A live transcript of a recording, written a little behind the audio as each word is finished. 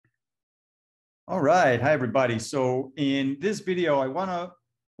All right. Hi, everybody. So in this video, I want to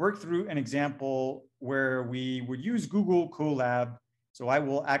work through an example where we would use Google Colab. So I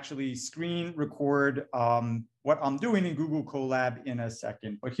will actually screen record what I'm doing in Google Colab in a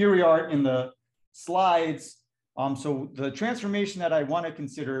second. But here we are in the slides. So the transformation that I want to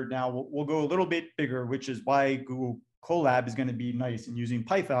consider now, we'll go a little bit bigger, which is why Google Colab is going to be nice in using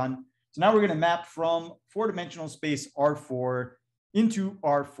Python. So now we're going to map from four-dimensional space R4 into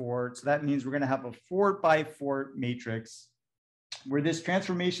R4. So that means we're going to have a 4x4 matrix where this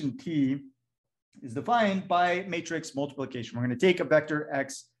transformation T is defined by matrix multiplication. We're going to take a vector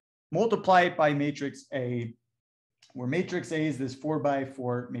X, multiply it by matrix A, where matrix A is this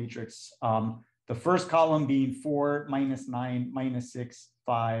 4x4 matrix. The first column being 4, minus 9, minus 6,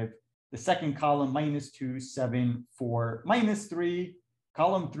 5. The second column, minus 2, 7, 4, minus 3.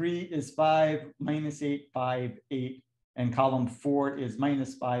 Column 3 is 5, minus 8, 5, 8. And column 4 is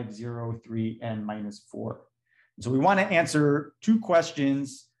minus 5, 0, 3, and minus 4. So we want to answer two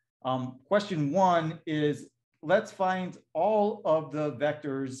questions. Question one is, let's find all of the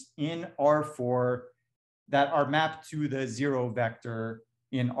vectors in R4 that are mapped to the 0 vector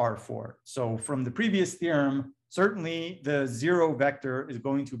in R4. So from the previous theorem, certainly the 0 vector is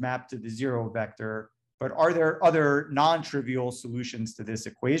going to map to the 0 vector, but are there other non-trivial solutions to this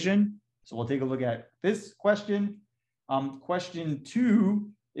equation? So we'll take a look at this question. Question two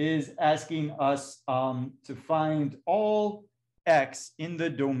is asking us to find all X in the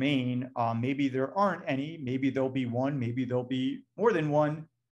domain. Maybe there aren't any, maybe there'll be one, maybe there'll be more than one.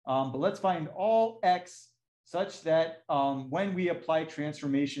 But let's find all X such that when we apply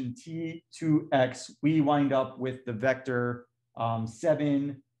transformation T to X, we wind up with the vector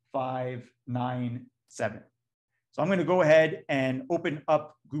 7, 5, 9, 7. So I'm going to go ahead and open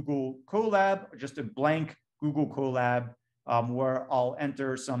up Google Colab, just a blank Google Colab, where I'll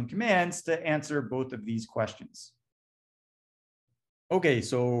enter some commands to answer both of these questions. Okay,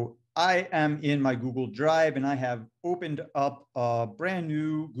 so I am in my Google Drive and I have opened up a brand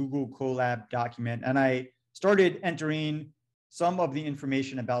new Google Colab document, and I started entering some of the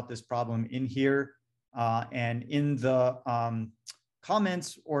information about this problem in here. And in the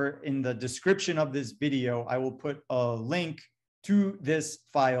comments or in the description of this video, I will put a link to this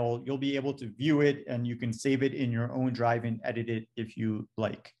file. You'll be able to view it and you can save it in your own drive and edit it if you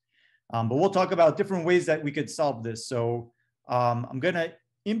like. But we'll talk about different ways that we could solve this. So I'm going to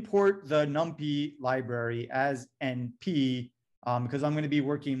import the numpy library as np because I'm going to be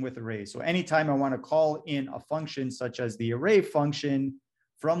working with arrays. So anytime I want to call in a function such as the array function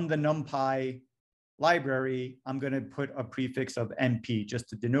from the numpy library, I'm going to put a prefix of np just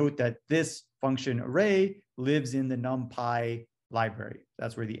to denote that this function array lives in the numpy library.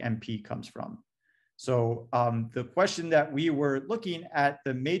 That's where the np comes from. So the question that we were looking at,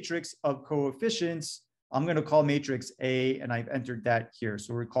 the matrix of coefficients, I'm going to call matrix A, and I've entered that here.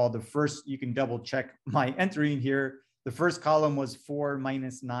 So recall the first, you can double check my entering here. The first column was 4,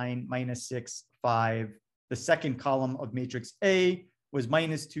 minus 9, minus 6, 5. The second column of matrix A was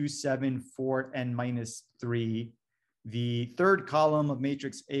minus 2, 7, 4, and minus 3. The third column of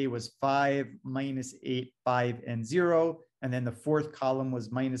matrix A was 5, minus 8, 5, and 0. And then the fourth column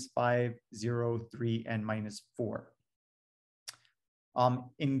was minus 5, 0, 3, and minus 4.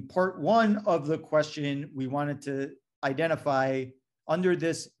 In part one of the question, we wanted to identify under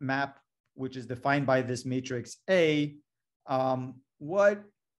this map, which is defined by this matrix A, what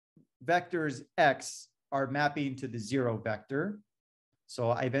vectors X are mapping to the 0 vector. So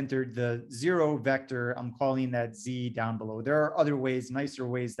I've entered the 0 vector. I'm calling that Z down below. There are other ways, nicer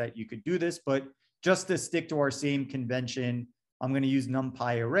ways that you could do this, but just to stick to our same convention, I'm going to use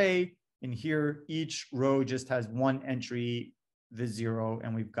numpy array. And here, each row just has one entry, the 0,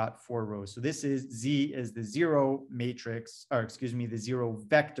 and we've got 4 rows. So this is Z is the 0 matrix, or excuse me, the 0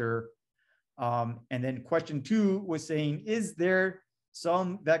 vector. And then question 2 was saying, is there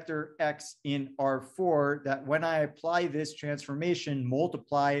some vector X in R4 that when I apply this transformation,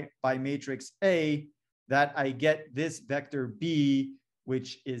 multiply by matrix A, that I get this vector B,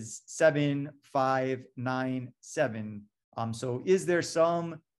 which is 7, 5, 9, 7. So is there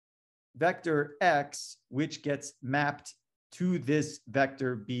some vector X which gets mapped to this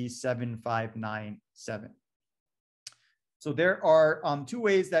vector B, 7, 5, 9, 7? So there are two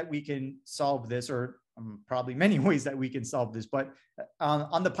ways that we can solve this, or probably many ways that we can solve this. But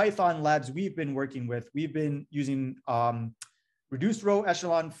on the Python labs we've been working with, we've been using reduced row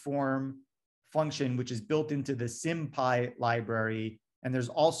echelon form function, which is built into the sympy library. And there's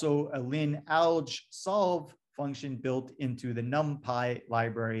also a linalg.solve function built into the numpy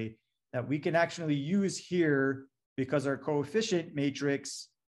library that we can actually use here because our coefficient matrix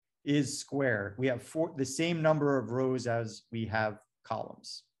is square. We have the same number of rows as we have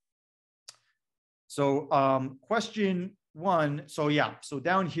columns. So question one, so yeah, so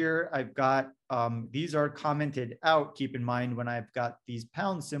down here I've got, these are commented out, keep in mind when I've got these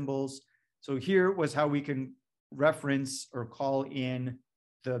pound symbols. So here was how we can reference or call in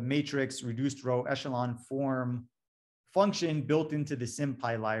the matrix reduced row echelon form function built into the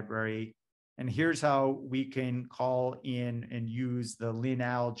sympy library. And here's how we can call in and use the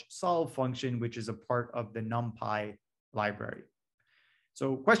linalg.solve function, which is a part of the numpy library.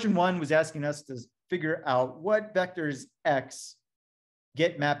 So question one was asking us to figure out what vectors x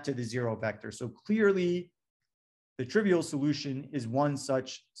get mapped to the 0 vector. So clearly the trivial solution is one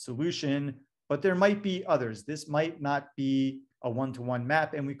such solution, but there might be others. This might not be a one-to-one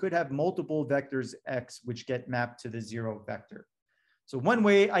map, and we could have multiple vectors x which get mapped to the 0 vector. So one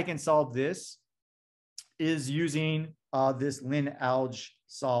way I can solve this is using this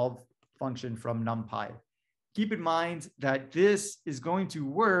linalg.solve function from numpy. Keep in mind that this is going to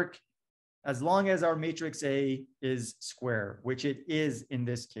work as long as our matrix A is square, which it is in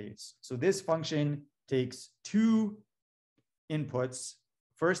this case. So this function takes two inputs.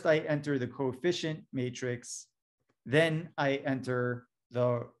 First, I enter the coefficient matrix, then I enter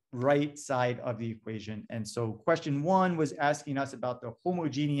the right side of the equation. And so question one was asking us about the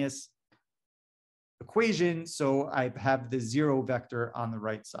homogeneous equation. So I have the 0 vector on the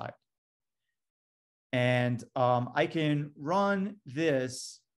right side. And I can run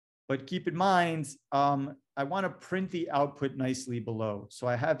this, but keep in mind, I want to print the output nicely below. So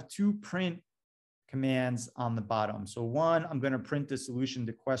I have two print commands on the bottom. So one, I'm going to print the solution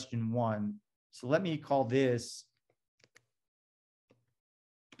to question one. So let me call this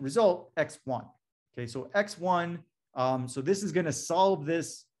result x1. Okay, so x1, so this is going to solve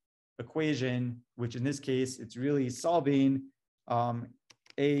this equation, which in this case, it's really solving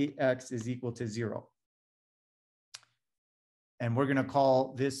ax is equal to 0. And we're going to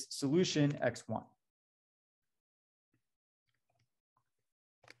call this solution x1.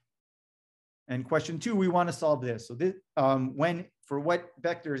 And question two, we want to solve this. So this, for what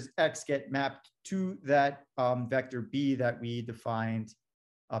vectors x get mapped to that vector b that we defined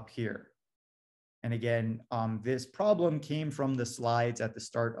up here. And again, this problem came from the slides at the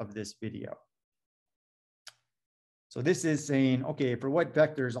start of this video. So this is saying, okay, for what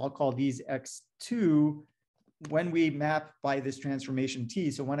vectors, I'll call these x2 when we map by this transformation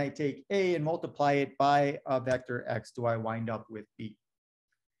t. So when I take A and multiply it by a vector x, do I wind up with B?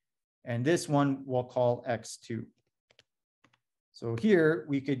 And this one we'll call x2. So here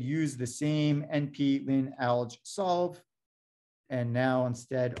we could use the same numpy.linalg.solve. And now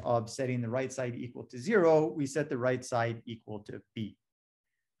instead of setting the right side equal to 0, we set the right side equal to B.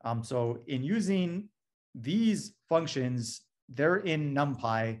 So in using these functions, they're in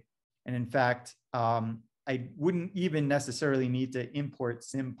numpy. And in fact, I wouldn't even necessarily need to import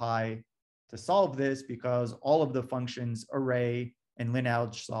sympy to solve this because all of the functions array and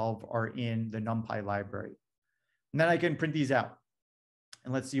linalg.solve are in the numpy library. And then I can print these out.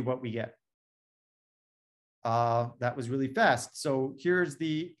 And let's see what we get. That was really fast. So here's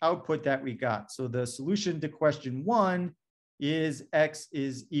the output that we got. So the solution to question one is x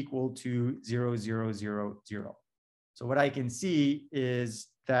is equal to 0, 0, 0, 0. So what I can see is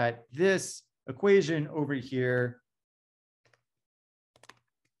that this equation over here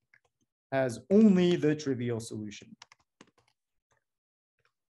has only the trivial solution.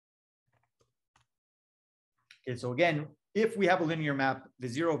 Okay, so again, if we have a linear map, the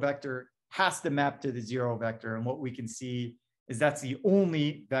 0 vector has to map to the 0 vector. And what we can see is that's the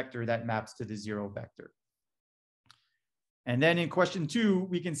only vector that maps to the 0 vector. And then in question two,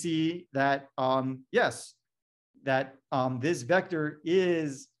 we can see that, yes, that this vector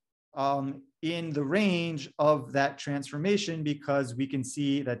is in the range of that transformation because we can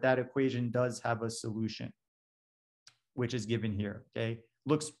see that that equation does have a solution, which is given here, okay?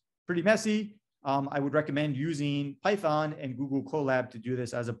 Looks pretty messy. I would recommend using Python and Google Colab to do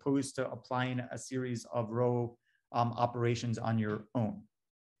this as opposed to applying a series of row operations on your own.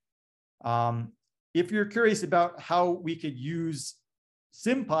 If you're curious about how we could use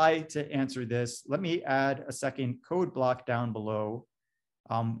sympy to answer this, let me add a second code block down below.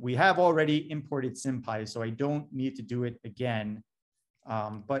 We have already imported sympy, so I don't need to do it again.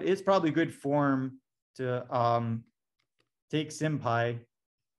 But it's probably good form to take sympy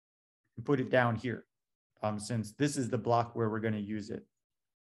and put it down here, since this is the block where we're going to use it.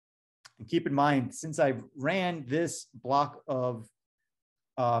 And keep in mind, since I've ran this block of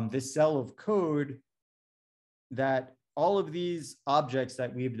this cell of code, that all of these objects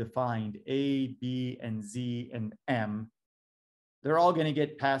that we've defined, A, B, and Z, and M, they're all going to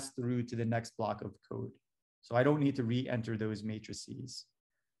get passed through to the next block of code. So I don't need to re-enter those matrices.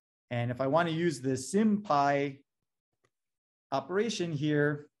 And if I want to use the sympy operation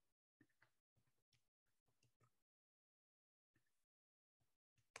here,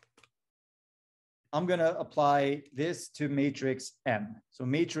 I'm going to apply this to matrix M. So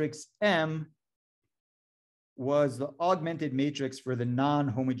matrix M was the augmented matrix for the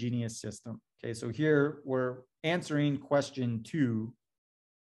non-homogeneous system. Okay, so here we're answering question 2.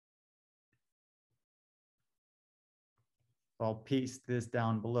 I'll paste this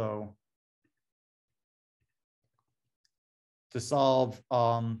down below to solve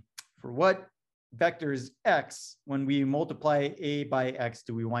for what vectors x, when we multiply a by x,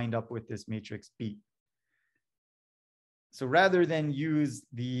 do we wind up with this matrix B. So rather than use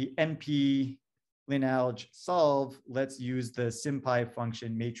the numpy.linalg.solve, let's use the sympy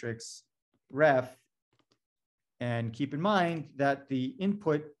function matrix ref. And keep in mind that the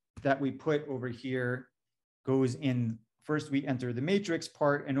input that we put over here goes in. First, we enter the matrix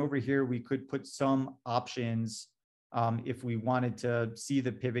part, and over here, we could put some options if we wanted to see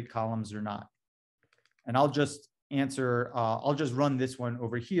the pivot columns or not. And I'll just answer, I'll just run this one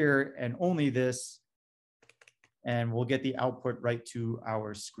over here and only this, and we'll get the output right to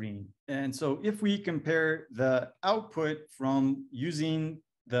our screen. And so if we compare the output from using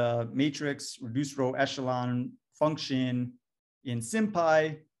the matrix reduced row echelon function in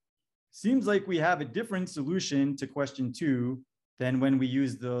sympy, seems like we have a different solution to question 2 than when we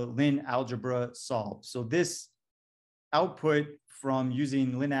use the lin algebra solve. So this output from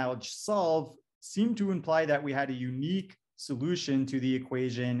using linalg solve seemed to imply that we had a unique solution to the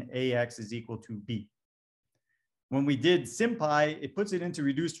equation ax is equal to b. When we did sympy, it puts it into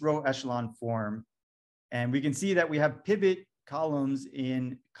reduced row echelon form. And we can see that we have pivot columns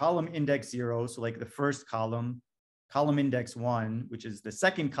in column index 0. So like the first column, column index 1, which is the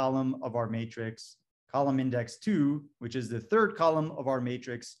second column of our matrix, column index 2, which is the third column of our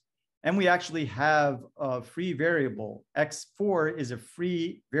matrix. And we actually have a free variable. x4 is a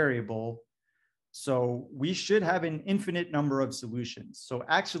free variable. So we should have an infinite number of solutions. So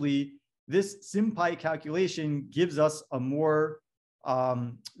actually, this sympy calculation gives us a more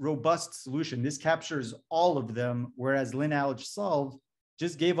robust solution. This captures all of them, whereas linalg solve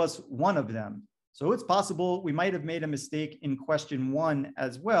just gave us one of them. So it's possible we might have made a mistake in question 1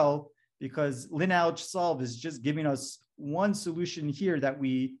 as well, because linalg solve is just giving us one solution here that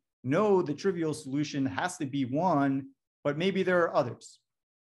we know the trivial solution has to be 1, but maybe there are others.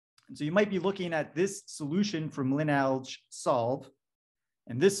 And so you might be looking at this solution from linalg solve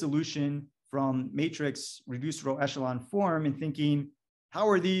and this solution from matrix reduced row echelon form and thinking, how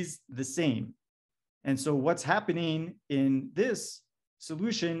are these the same? And so what's happening in this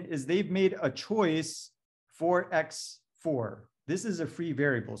solution is they've made a choice for x4. This is a free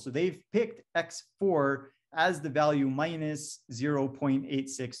variable. So they've picked x4 as the value minus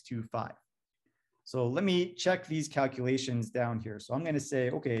 0.8625. So let me check these calculations down here. So I'm going to say,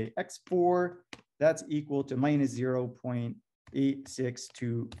 okay, x4, that's equal to minus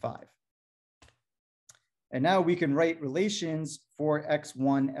 0.8625. And now we can write relations for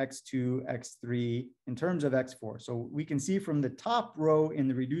x1, x2, x3 in terms of x4. So we can see from the top row in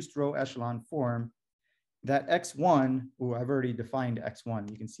the reduced row echelon form that x1, oh, I've already defined x1.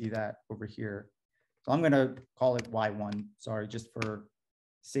 You can see that over here. So I'm going to call it y1, sorry, just for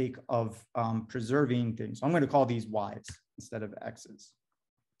sake of preserving things. So I'm going to call these y's instead of x's.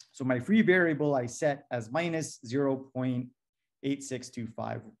 So my free variable I set as minus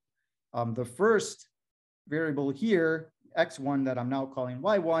 0.8625. The first variable here, x1 that I'm now calling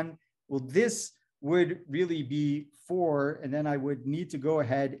y1, well, this would really be 4, and then I would need to go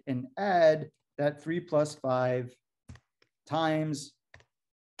ahead and add that 3 plus 5 times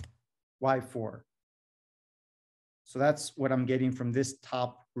y4. So that's what I'm getting from this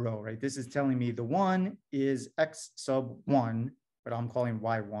top row, right? This is telling me the 1 is x sub 1, but I'm calling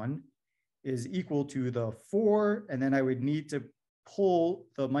y1, is equal to the 4, and then I would need to pull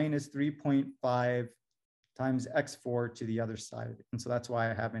the minus 3.5 times x4 to the other side. And so that's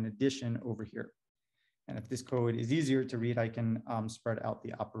why I have an addition over here. And if this code is easier to read, I can spread out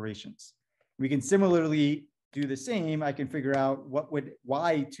the operations. We can similarly do the same. I can figure out what would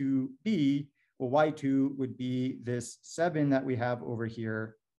y2 be. Well, y2 would be this 7 that we have over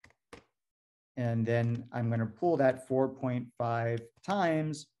here. And then I'm going to pull that 4.5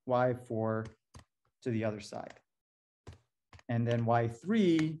 times y4 to the other side. And then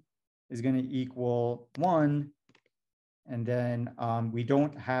y3 is going to equal 1. And then we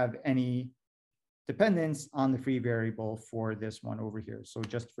don't have any dependence on the free variable for this one over here. So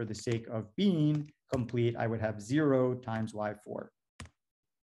just for the sake of being complete, I would have 0 times y4.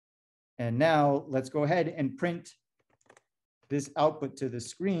 And now let's go ahead and print this output to the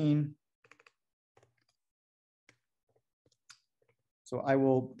screen. So I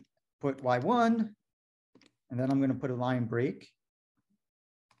will put y1, and then I'm going to put a line break,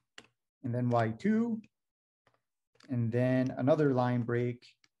 and then y2, and then another line break,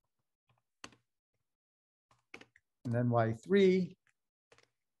 and then y3,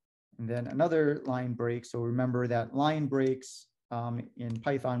 and then another line break. So remember that line breaks in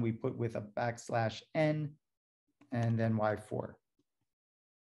Python we put with a \n, and then y4.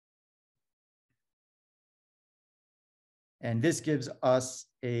 And this gives us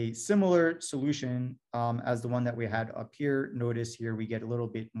a similar solution as the one that we had up here. Notice here we get a little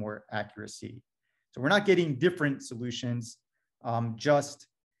bit more accuracy. So we're not getting different solutions, just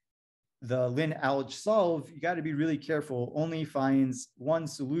the linalg.solve, you got to be really careful, only finds one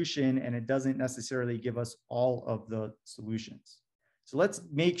solution and it doesn't necessarily give us all of the solutions. So let's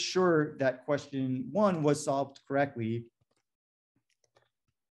make sure that question 1 was solved correctly.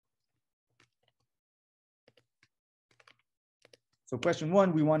 So question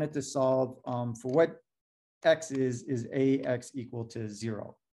 1, we wanted to solve for what x is ax equal to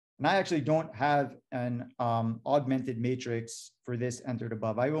 0. And I actually don't have an augmented matrix for this entered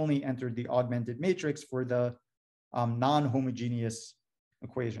above. I only entered the augmented matrix for the non-homogeneous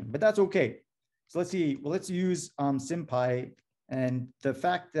equation, but that's okay. So let's see, well, let's use sympy, and the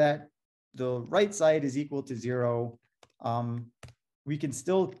fact that the right side is equal to 0, we can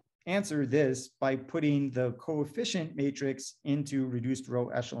still answer this by putting the coefficient matrix into reduced row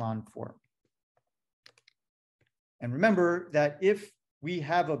echelon form. And remember that if we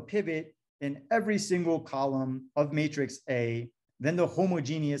have a pivot in every single column of matrix A, then the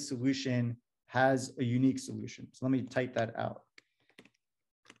homogeneous solution has a unique solution. So let me type that out.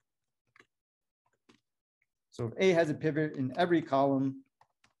 So if A has a pivot in every column,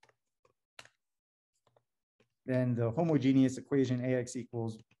 then the homogeneous equation AX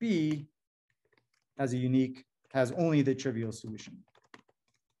equals B has only the trivial solution.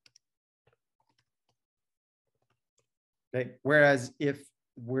 Okay. Whereas if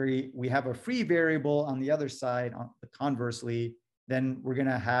we have a free variable on the other side, conversely, then we're going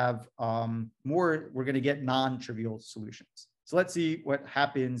to have we're going to get non-trivial solutions. So let's see what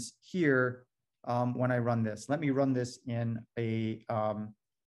happens here when I run this. Let me run this in a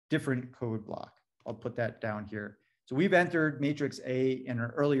different code block. I'll put that down here. So we've entered matrix A in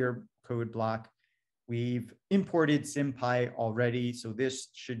an earlier code block. We've imported sympy already. So this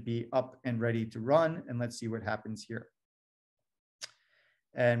should be up and ready to run. And let's see what happens here.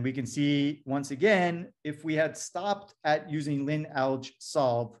 And we can see, once again, if we had stopped at using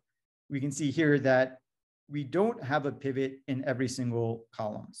linalg.solve, we can see here that we don't have a pivot in every single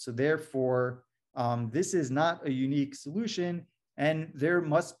column. So therefore, this is not a unique solution, and there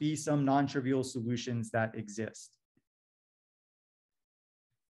must be some non-trivial solutions that exist.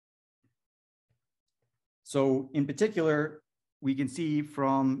 So in particular, we can see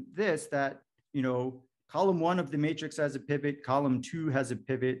from this that, column 1 of the matrix has a pivot, column 2 has a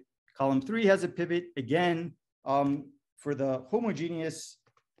pivot, column 3 has a pivot. Again, for the homogeneous,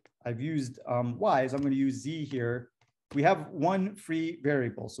 I've used y, so I'm going to use z here. We have one free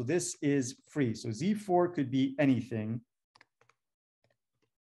variable, so this is free. So z4 could be anything.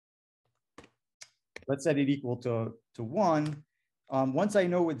 Let's set it equal to 1. Once I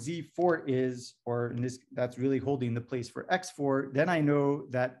know what z4 is, or in this, that's really holding the place for x4, then I know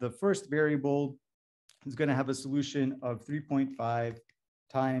that the first variable is going to have a solution of 3.5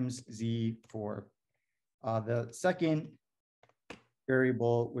 times z4. The second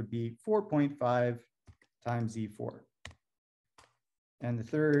variable would be 4.5 times z4. And the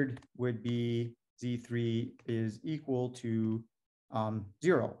third would be z3 is equal to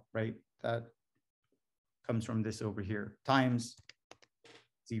 0, right? That comes from this over here, times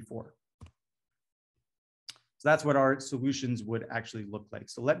z4. So that's what our solutions would actually look like.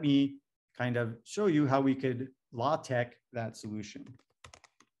 So let me kind of show you how we could LaTeX that solution.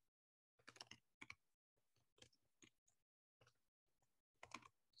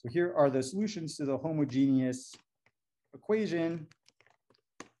 So here are the solutions to the homogeneous equation.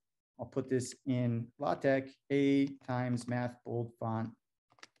 I'll put this in LaTeX. A times math bold font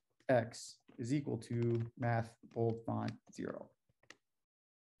x is equal to math bold font 0.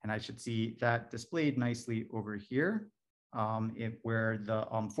 And I should see that displayed nicely over here where the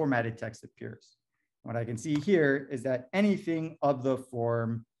formatted text appears. What I can see here is that anything of the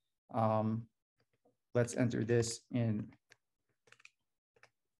form, let's enter this in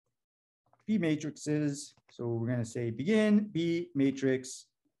B matrices. So we're going to say begin B matrix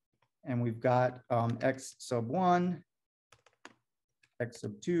and we've got x sub 1, x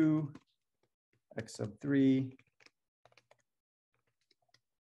sub 2, x sub 3,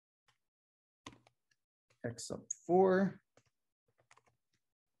 x sub 4,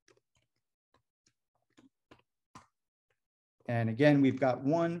 and again, we've got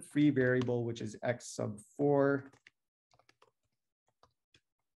one free variable, which is x sub 4.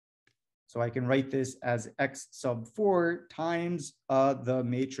 So I can write this as x sub 4 times the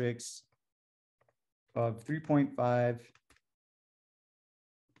matrix of 3.5,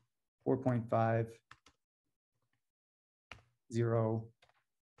 4.5, 0,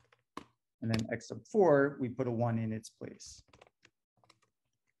 and then x sub 4, we put a 1 in its place.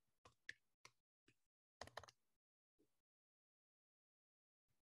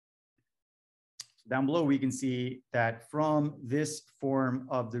 Down below, we can see that from this form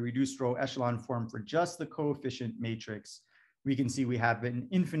of the reduced row echelon form for just the coefficient matrix, we can see we have an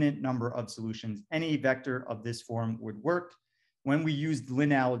infinite number of solutions. Any vector of this form would work. When we used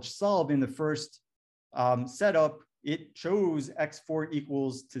linalg.solve in the first setup, it chose x4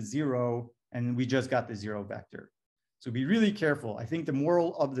 equals to 0, and we just got the 0 vector. So be really careful. I think the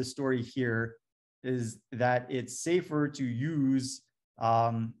moral of the story here is that it's safer to use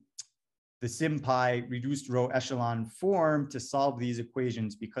the sympy reduced row echelon form to solve these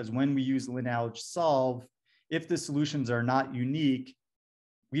equations, because when we use linalg.solve, if the solutions are not unique,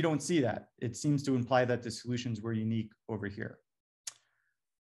 we don't see that. It seems to imply that the solutions were unique over here.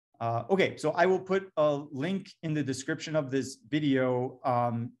 Okay, so I will put a link in the description of this video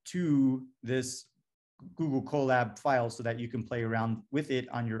to this Google Colab file so that you can play around with it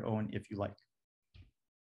on your own if you like.